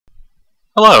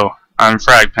Hello, I'm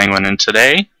FragPenguin, and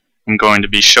today I'm going to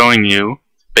be showing you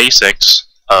basics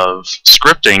of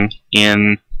scripting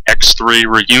in X3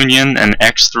 Reunion and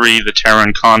X3 The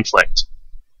Terran Conflict.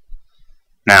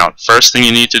 Now, first thing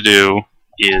you need to do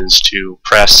is to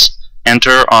press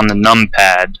Enter on the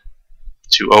numpad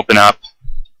to open up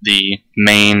the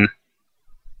main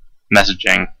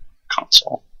messaging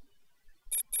console.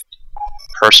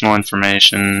 Personal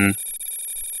information,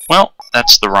 well,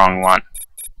 that's the wrong one.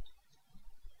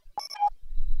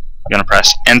 You're going to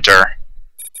press Enter,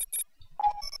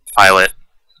 Pilot,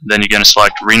 then you're going to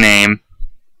select Rename,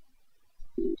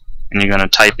 and you're going to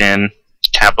type in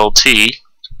capital T,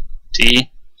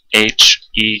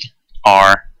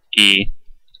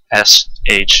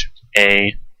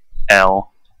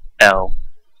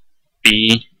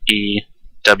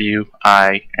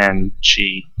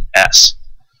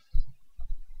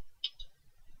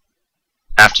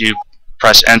 After you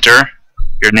press Enter,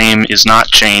 your name is not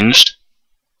changed.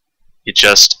 It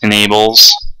just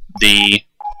enables the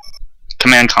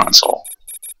command console.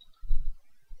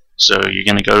 So you're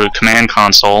going to go to Command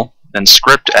Console, then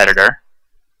Script Editor.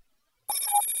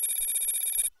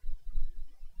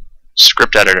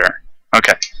 Script Editor.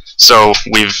 Okay, so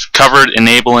we've covered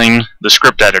enabling the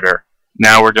script editor.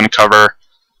 Now we're going to cover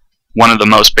one of the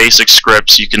most basic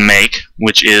scripts you can make,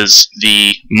 which is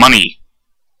the money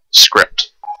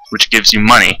script, which gives you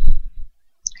money.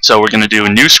 So we're going to do a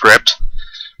new script.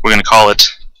 We're going to call it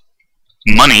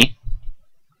money.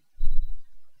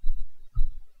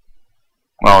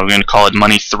 Well, we're going to call it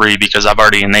money 3 because I've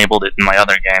already enabled it in my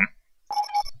other game.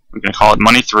 We're going to call it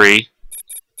money 3.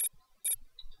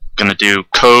 We're going to do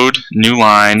code, new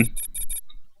line,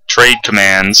 trade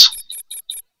commands,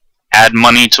 add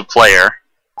money to player,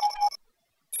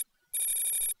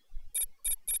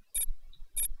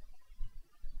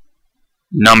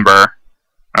 number,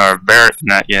 or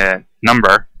not yet,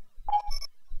 number,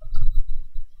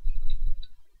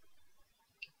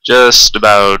 just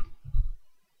about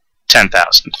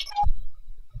 10,000.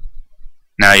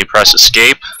 Now you press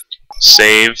escape,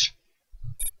 save,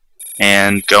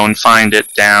 and go and find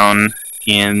it down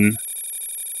in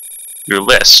your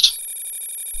list.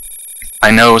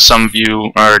 I know some of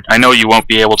you, or I know you won't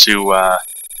be able to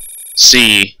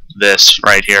see this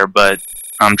right here, but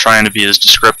I'm trying to be as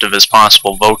descriptive as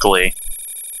possible vocally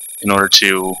in order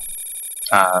to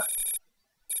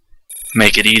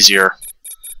make it easier.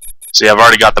 See, I've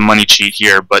already got the money cheat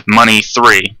here, but money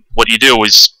 3. What you do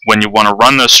is, when you want to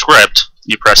run the script,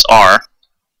 you press R,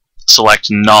 select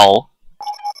null,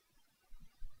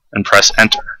 and press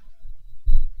Enter.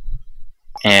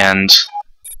 And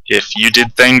if you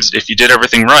did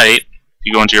everything right, if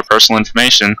you go into your personal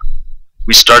information,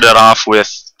 we started off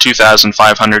with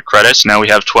 2,500 credits, now we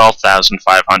have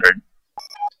 12,500.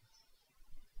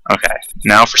 Okay,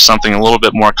 now for something a little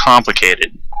bit more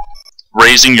complicated.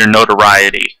 Raising your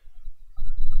notoriety.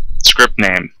 Script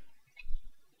name.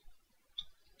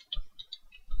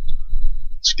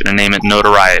 It's going to name it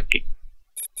notoriety.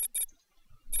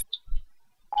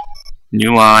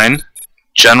 New line,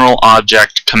 general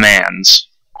object commands.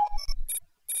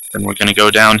 Then we're going to go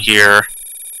down here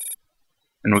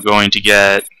and we're going to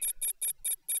get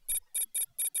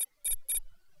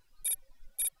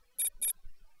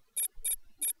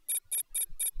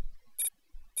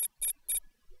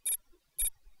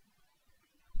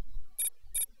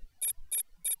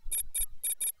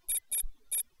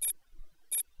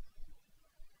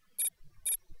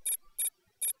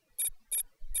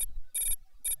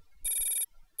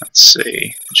let's see,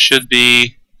 it should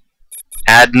be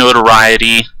add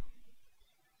notoriety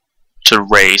to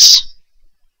race.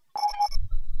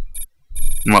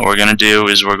 And what we're going to do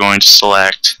is we're going to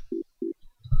select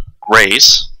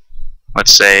race,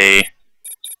 let's say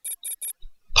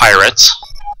pirates.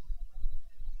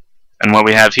 And what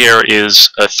we have here is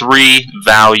a 3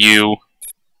 value,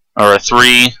 or a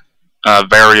 3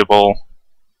 variable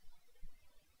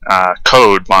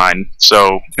code line.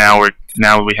 So now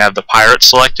we have the pirate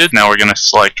selected. Now we're going to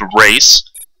select race,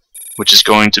 which is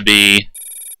going to be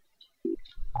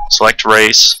select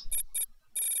race,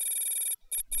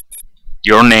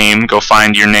 your name, go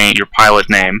find your name, your pilot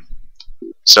name,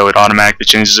 so it automatically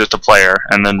changes it to player,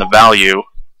 and then the value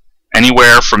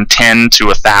anywhere from 10 to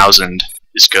 1,000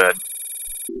 is good.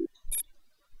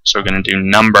 So we're going to do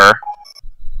number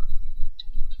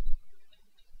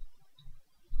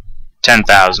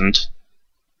 10,000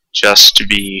 just to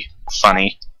be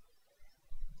funny.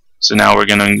 So now we're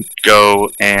going to go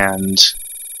and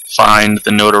find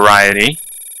the notoriety.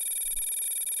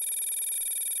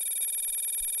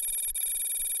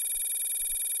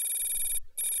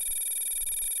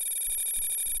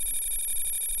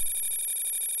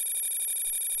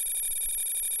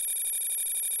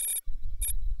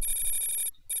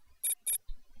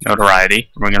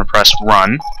 notoriety. We're going to press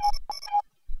run,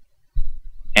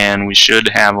 and we should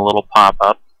have a little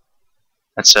pop-up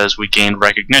that says we gained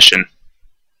recognition.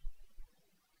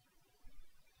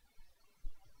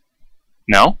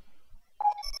 No?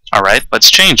 Alright,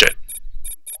 let's change it.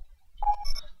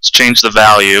 Let's change the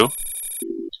value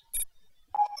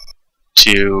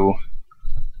to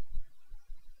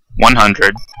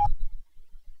 100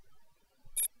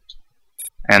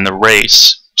 and the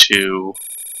race to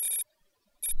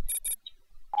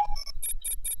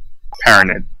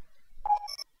parented.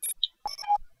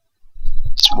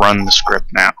 Let's run the script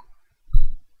now.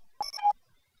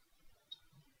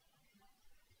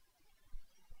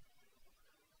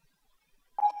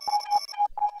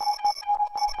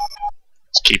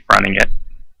 Let's keep running it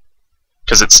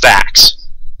because it stacks.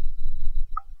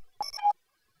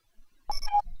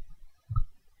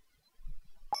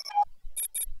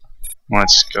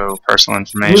 Let's go personal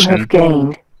information. You have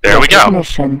gained there we go.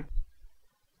 recognition.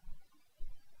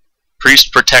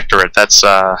 Priest Protectorate. That's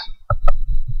a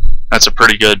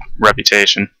pretty good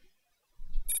reputation.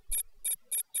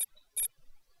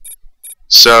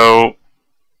 So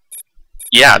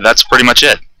yeah, that's pretty much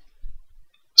it.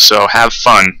 So have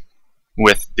fun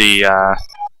with the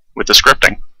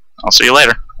scripting. I'll see you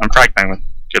later. I'm FragPenguin.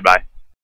 Goodbye.